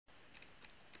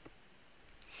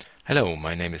Hello,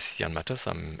 my name is Jan Mattes.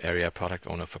 I'm Area Product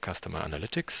Owner for Customer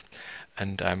Analytics,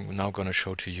 and I'm now going to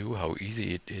show to you how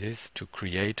easy it is to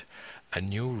create a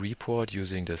new report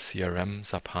using the CRM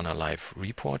SAP HANA Live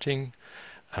reporting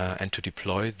and to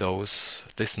deploy this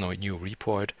new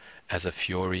report as a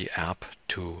Fiori app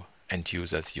to end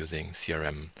users using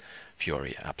CRM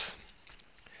Fiori apps.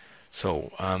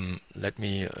 So let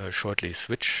me shortly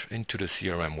switch into the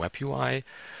CRM web UI.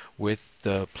 With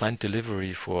the planned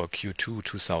delivery for Q2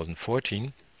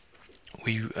 2014,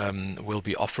 we will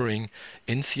be offering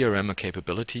in CRM a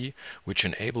capability which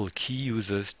enable key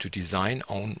users to design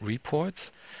own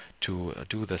reports, to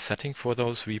do the setting for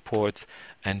those reports,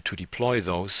 and to deploy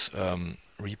those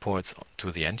reports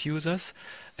to the end users.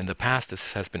 In the past,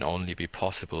 this has been only be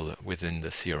possible within the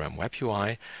CRM web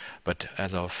UI, but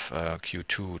as of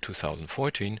Q2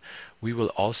 2014, we will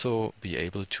also be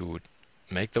able to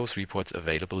make those reports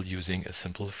available using a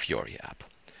simple Fiori app.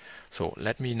 So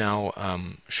let me now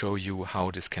show you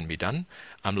how this can be done.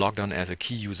 I'm logged on as a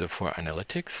key user for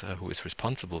analytics, who is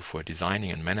responsible for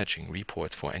designing and managing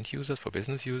reports for end users, for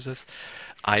business users.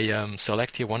 I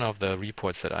select here one of the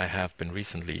reports that I have been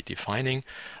recently defining.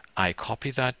 I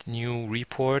copy that new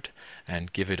report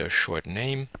and give it a short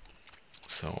name.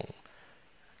 So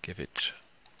give it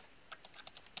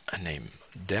a name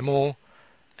demo,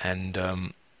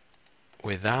 and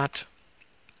with that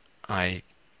I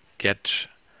get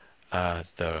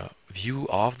the view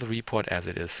of the report as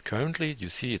it is currently. You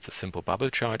see it's a simple bubble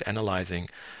chart analyzing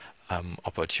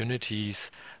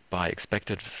opportunities by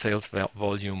expected sales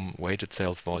volume, weighted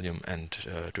sales volume, and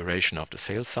duration of the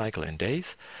sales cycle in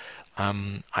days.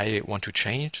 I want to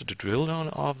change the drill down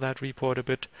of that report a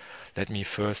bit. Let me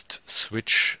first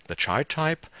switch the chart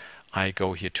type. I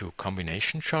go here to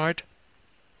combination chart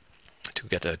to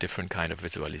get a different kind of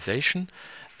visualization.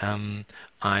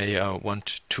 I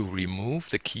want to remove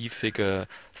the key figure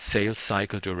sales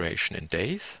cycle duration in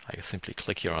days. I simply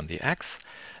click here on the X,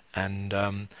 and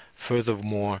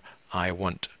furthermore I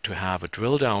want to have a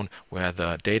drill down where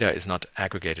the data is not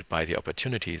aggregated by the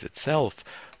opportunities itself,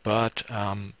 but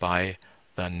by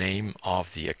the name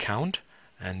of the account,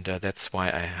 and that's why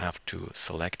I have to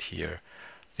select here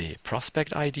the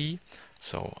prospect ID.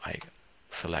 So I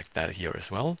select that here as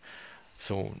well.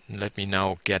 So let me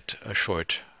now get a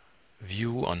short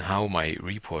view on how my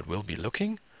report will be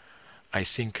looking. I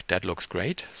think that looks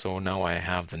great. So now I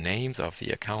have the names of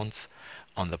the accounts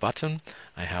on the button.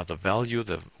 I have the value,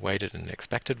 the weighted and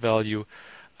expected value,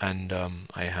 and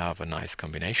I have a nice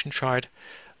combination chart.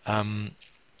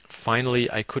 Finally,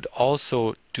 I could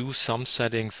also do some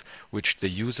settings which the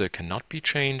user cannot be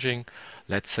changing.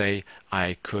 Let's say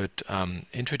I could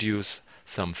introduce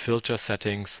some filter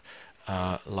settings,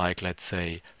 like let's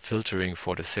say filtering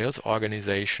for the sales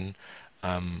organization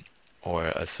or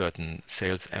a certain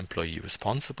sales employee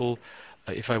responsible.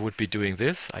 If I would be doing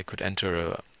this, I could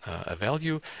enter a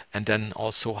value and then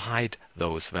also hide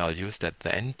those values that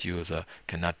the end user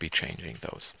cannot be changing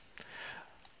those.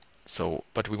 So,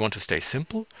 but we want to stay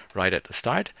simple right at the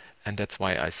start, and that's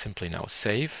why I simply now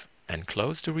save and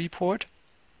close the report.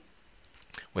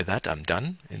 With that, I'm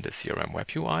done in the CRM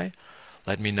web UI.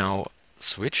 Let me now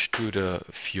switch to the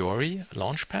Fiori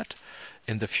Launchpad.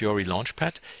 In the Fiori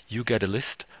Launchpad, you get a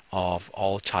list of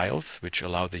all tiles which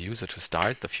allow the user to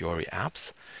start the Fiori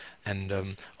apps.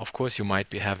 And of course, you might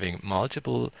be having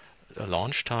multiple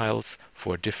launch tiles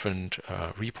for different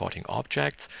reporting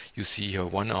objects. You see here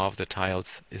one of the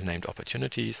tiles is named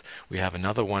opportunities. We have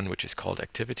another one which is called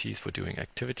activities for doing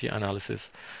activity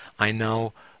analysis. I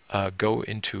now go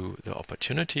into the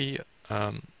opportunity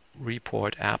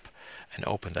report app and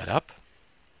open that up.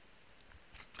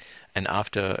 And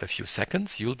after a few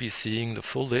seconds, you'll be seeing the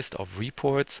full list of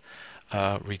reports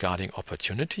regarding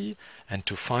opportunity. And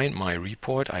to find my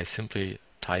report, I simply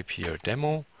type here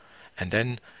demo, and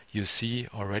then you see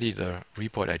already the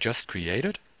report I just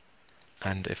created.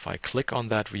 And if I click on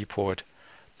that report,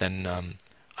 then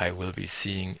I will be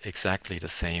seeing exactly the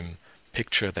same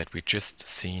picture that we just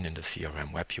seen in the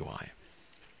CRM web UI.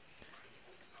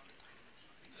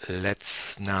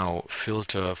 Let's now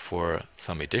filter for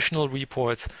some additional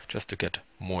reports just to get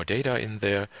more data in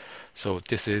there. So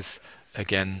this is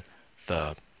again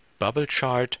the bubble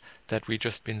chart that we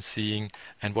just been seeing,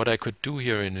 and what I could do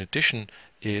here in addition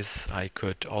is I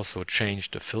could also change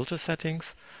the filter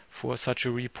settings for such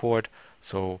a report.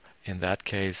 So in that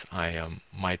case I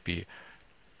might be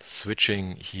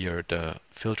switching here the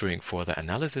filtering for the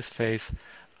analysis phase,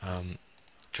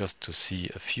 just to see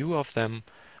a few of them.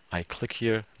 I click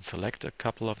here and select a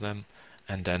couple of them,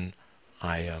 and then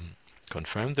I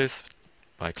confirm this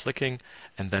by clicking,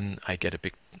 and then I get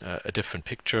a different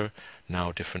picture.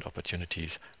 Now different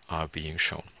opportunities are being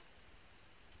shown.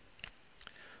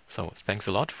 So thanks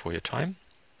a lot for your time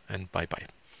and bye bye.